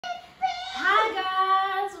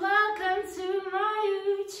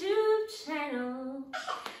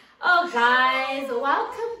Oh guys,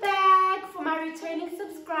 welcome back for my returning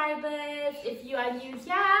subscribers. If you are new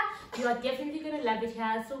here, you are definitely gonna love it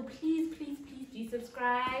here, so please do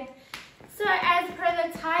subscribe. So as per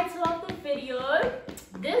the title of the video,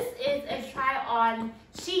 this is a try on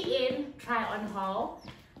SHEIN try on haul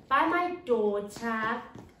by my daughter.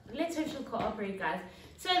 Let's hope she'll cooperate, guys.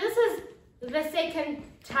 So this is the second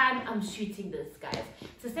time I'm shooting this, guys.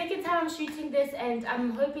 It's the second time I'm shooting this, and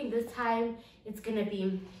I'm hoping this time it's gonna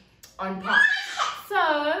be on par. So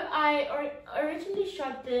I originally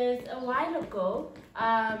shot this a while ago,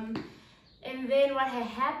 and then what had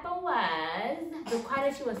happened was the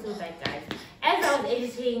quality was so bad, guys. As I was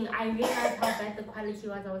editing, I realized how bad the quality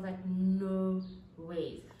was. I was like, no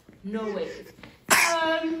ways.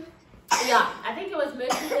 Yeah, I think it was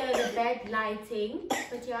mostly the bad lighting,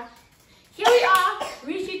 but yeah, here we are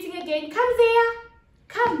reshooting again. Come there,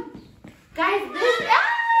 come, guys. This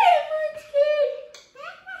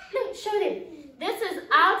look, show them. This is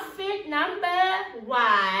outfit number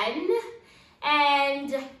 1, and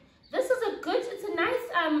this is it's a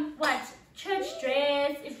nice church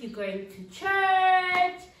dress if you're going to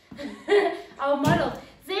church. Our model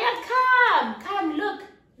Zaya, come, look,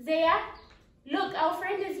 Zaya, look, our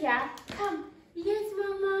friend is here. Come, yes,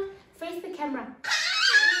 mama, face the camera.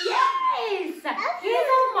 Yes, here's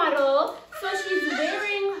our model. So she's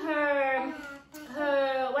wearing her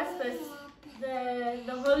what's this,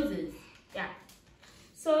 the hoses, yeah.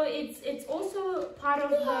 So it's also part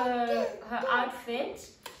of her outfit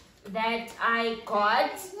that I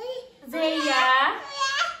got. Zaya,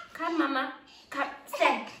 come, mama, come,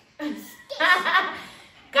 stand.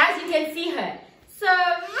 Guys, you can see her. So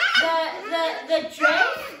the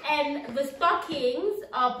dress and the stockings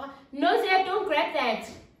are no, Zaya, don't grab that.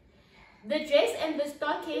 The dress and the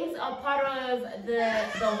stockings are part of the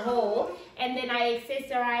haul, and then I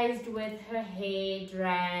accessorized with her hair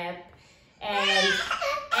wrap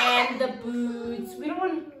and the boots. We don't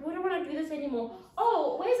want to do this anymore.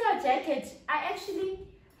 Oh, where's our jacket?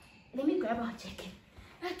 Let me grab our jacket.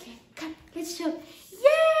 Okay, come, let's show.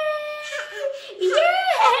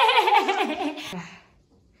 Yay!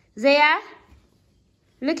 Zaya,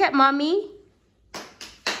 look at mommy.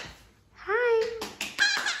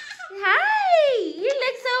 Hi, you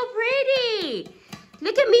look so pretty.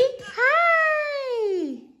 Look at me.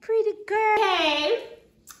 Hi, pretty girl. Okay,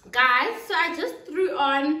 guys, so I just threw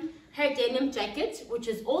on her denim jacket, which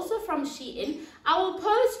is also from SHEIN. I will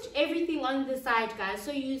post everything on the side, guys,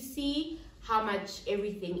 so you see how much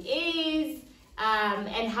everything is,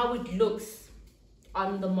 and how it looks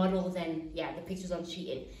on the models, and yeah, the pictures on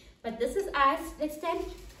SHEIN. But this is us. Let's stand.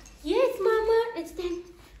 Yes, mama, let's stand.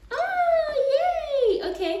 Oh, yay.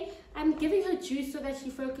 Okay, I'm giving her juice so that she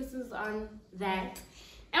focuses on that.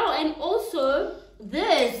 Oh, and also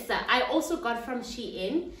this I also got from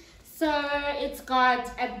SHEIN. So it's got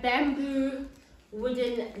a bamboo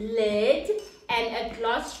wooden lid and a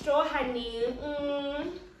glass straw, honey.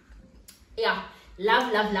 Yeah,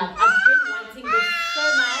 love. I've been wanting this so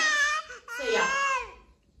much. So yeah.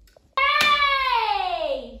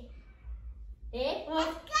 Hey!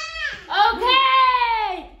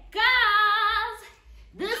 Okay, guys.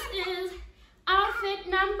 This is outfit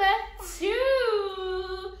number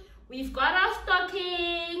 2. We've got our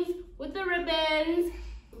stockings with the ribbons.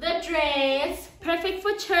 The dress, perfect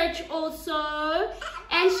for church also,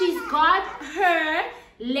 and she's got her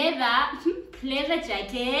leather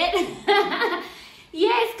jacket.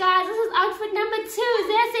 Yes, guys, this is outfit number 2.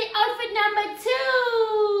 There, say outfit number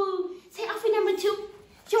 2. Say outfit number 2.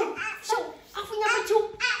 Show, outfit number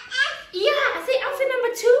 2. Yeah, say outfit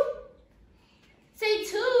number 2. Say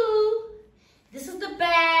 2. This is the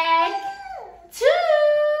bag. 2.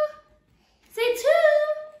 Say 2.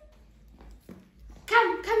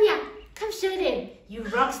 Come here. Come show them. You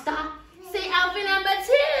rock star. Say outfit number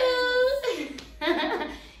 2.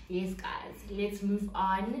 Yes, guys. Let's move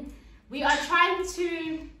on. We are trying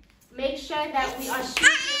to make sure that we are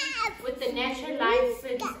shooting with the natural light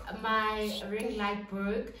since my ring light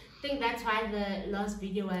broke. I think that's why the last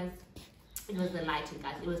video was the lighting,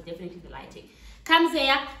 guys. It was definitely the lighting. Come,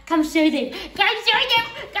 Zaya. Come show them. Come show them.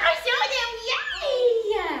 Come show them.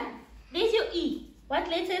 Yay! There's your E. What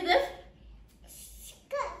letter is this?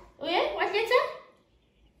 Oh yeah? What letter?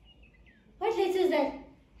 What letter is that?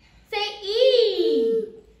 Say E.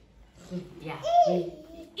 Yeah. E.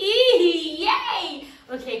 Yay!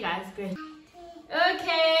 Okay, guys, great.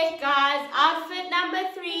 Okay, guys, outfit number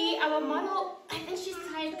 3. Our model, I think she's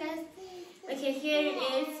tired, guys. Okay, here it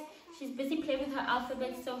is. She's busy playing with her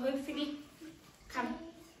alphabet, so hopefully, come.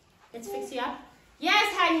 Let's fix you up.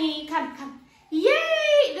 Yes, honey, come.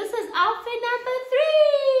 Yay! This is outfit number 3.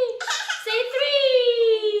 Say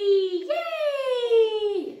 3.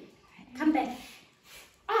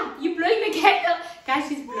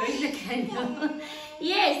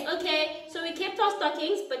 Yes, okay. So we kept our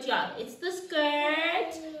stockings, but yeah, it's the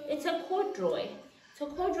skirt. It's a corduroy. It's a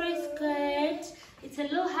corduroy skirt. It's a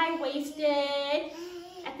little high-waisted.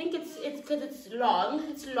 I think it's because it's long.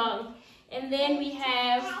 It's long. And then we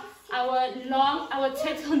have our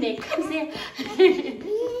turtleneck. Come there. Come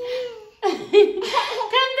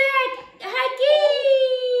back. Huggy.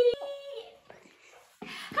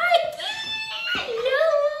 Huggy. Hello.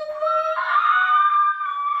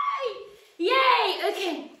 Yay.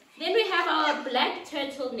 Okay. Then we have our black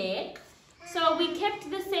turtleneck. So we kept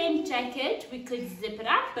the same jacket. We could zip it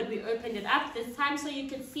up, but we opened it up this time so you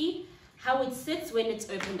can see how it sits when it's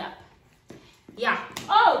opened up. Yeah.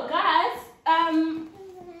 Oh, guys.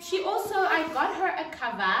 I got her a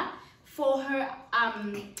cover for her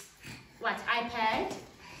iPad.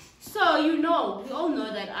 So we all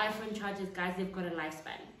know that iPhone chargers, guys, they've got a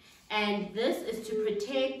lifespan, and this is to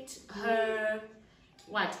protect her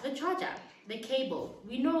the charger, the cable.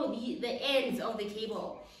 We know the ends of the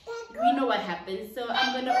cable. We know what happens. So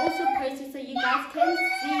I'm gonna also post it so you guys can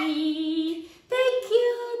see. Thank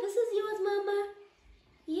you. This is yours, Mama.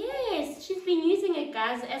 Yes, she's been using it,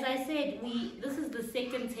 guys. As I said, this is the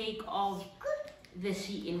second take of the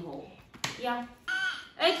SHEIN haul. Yeah.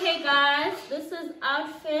 Okay, guys, this is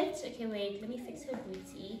outfit. Okay, wait, let me fix her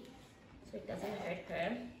booty so it doesn't hurt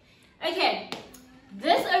her. Okay,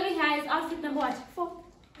 this over here is outfit number 4.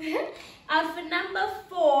 Outfit number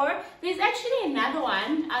 4. There's actually another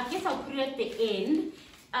one. I guess I'll put it at the end.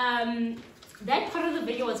 That part of the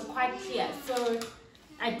video was quite clear, so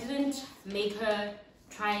I didn't make her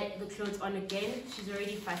try the clothes on again. She's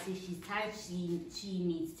already fussy, she's tired, she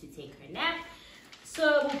needs to take her nap.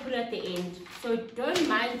 So we'll put it at the end. So don't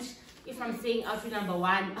mind if I'm saying outfit number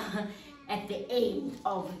 1 at the end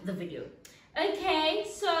of the video. Okay,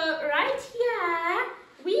 so right here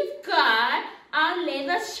we've got our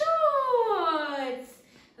leather shorts.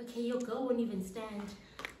 Okay, your girl won't even stand.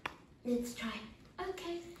 Let's try.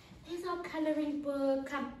 Okay, here's our coloring book.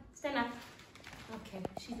 Come, stand up. Okay,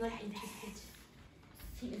 she's not interested.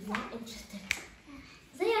 She is not interested.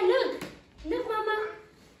 Zaya, look. Look, Mama.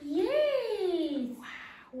 Yes.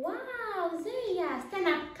 Wow, Zaya. Stand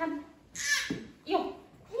up. Come. Yo.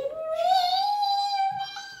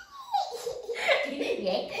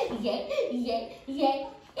 Yeah.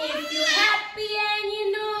 If you're happy and you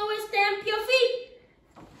know it, stamp your feet.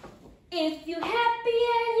 If you're happy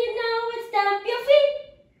and you know it, stamp your feet.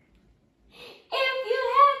 If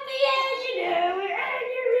you're happy and you know it and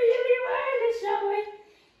you really want to show it.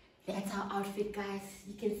 That's our outfit, guys.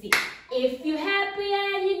 You can see. If you're happy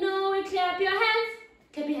and you know it, clap your hands.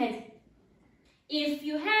 Clap your hands. If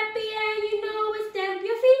you're happy and you know it, stamp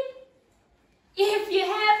your feet. If you're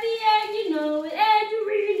happy and you know it and you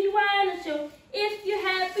really want to show. If you're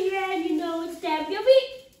happy and you know it, stamp your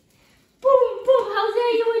feet. Boom, boom. How's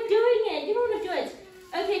that you were doing it? You don't want to do it.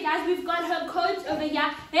 Okay, guys, we've got her coat over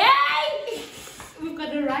here. Hey! We've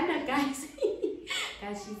got a runner, guys.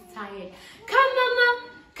 Guys, she's tired. Come, Mama.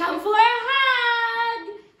 Come for a hug.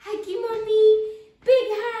 Huggy, Mommy. Big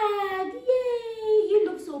hug. Yay. You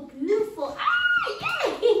look so beautiful. Ah,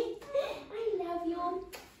 yay. I love you.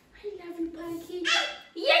 I love you, Punky.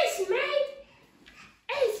 Yes, mate.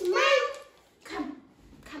 Yes, mate. Come.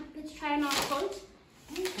 Let's try on our coat.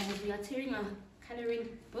 Guys, we are tearing our coloring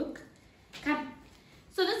book. Come.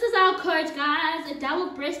 So this is our coat, guys. A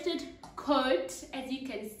double-breasted coat, as you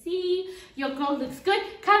can see. Your girl looks good.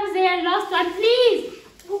 Come there, last one, please.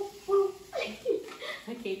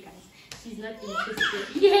 Okay, guys. She's not interested.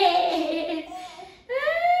 Yes.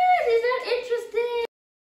 She's not interested.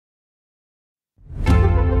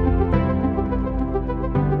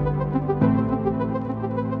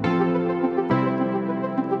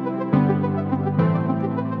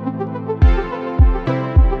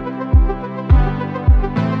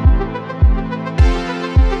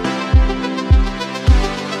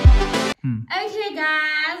 Okay,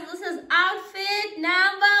 guys, this is outfit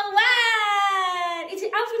number 1. It's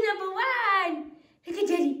outfit number 1. Look at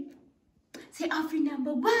Daddy. Say outfit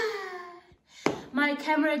number 1. My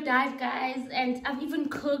camera died, guys, and I've even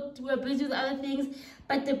cooked. We're busy with other things,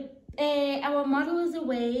 but our model is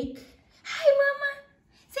awake. Hi, Mama.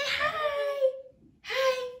 Say hi.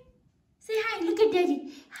 Hi. Say hi. Look at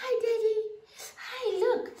Daddy. Hi, Daddy. Hi,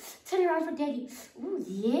 look. Turn around for Daddy. Oh,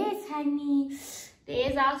 yes, honey.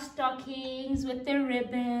 There's our stockings with the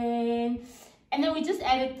ribbon. And then we just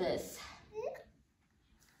added this.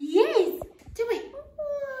 Yes. Do it.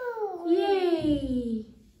 Yay.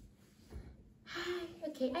 Hi.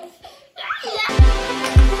 Okay.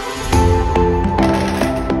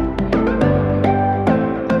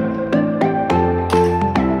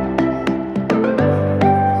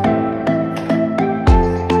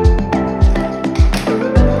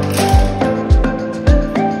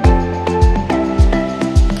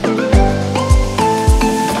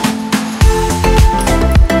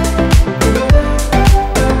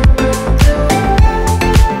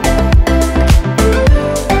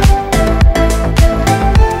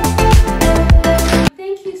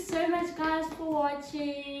 much, guys, for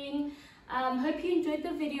watching. Hope you enjoyed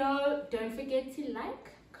the video. Don't forget to like,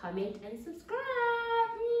 comment, and subscribe.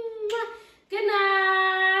 Good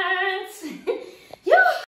night.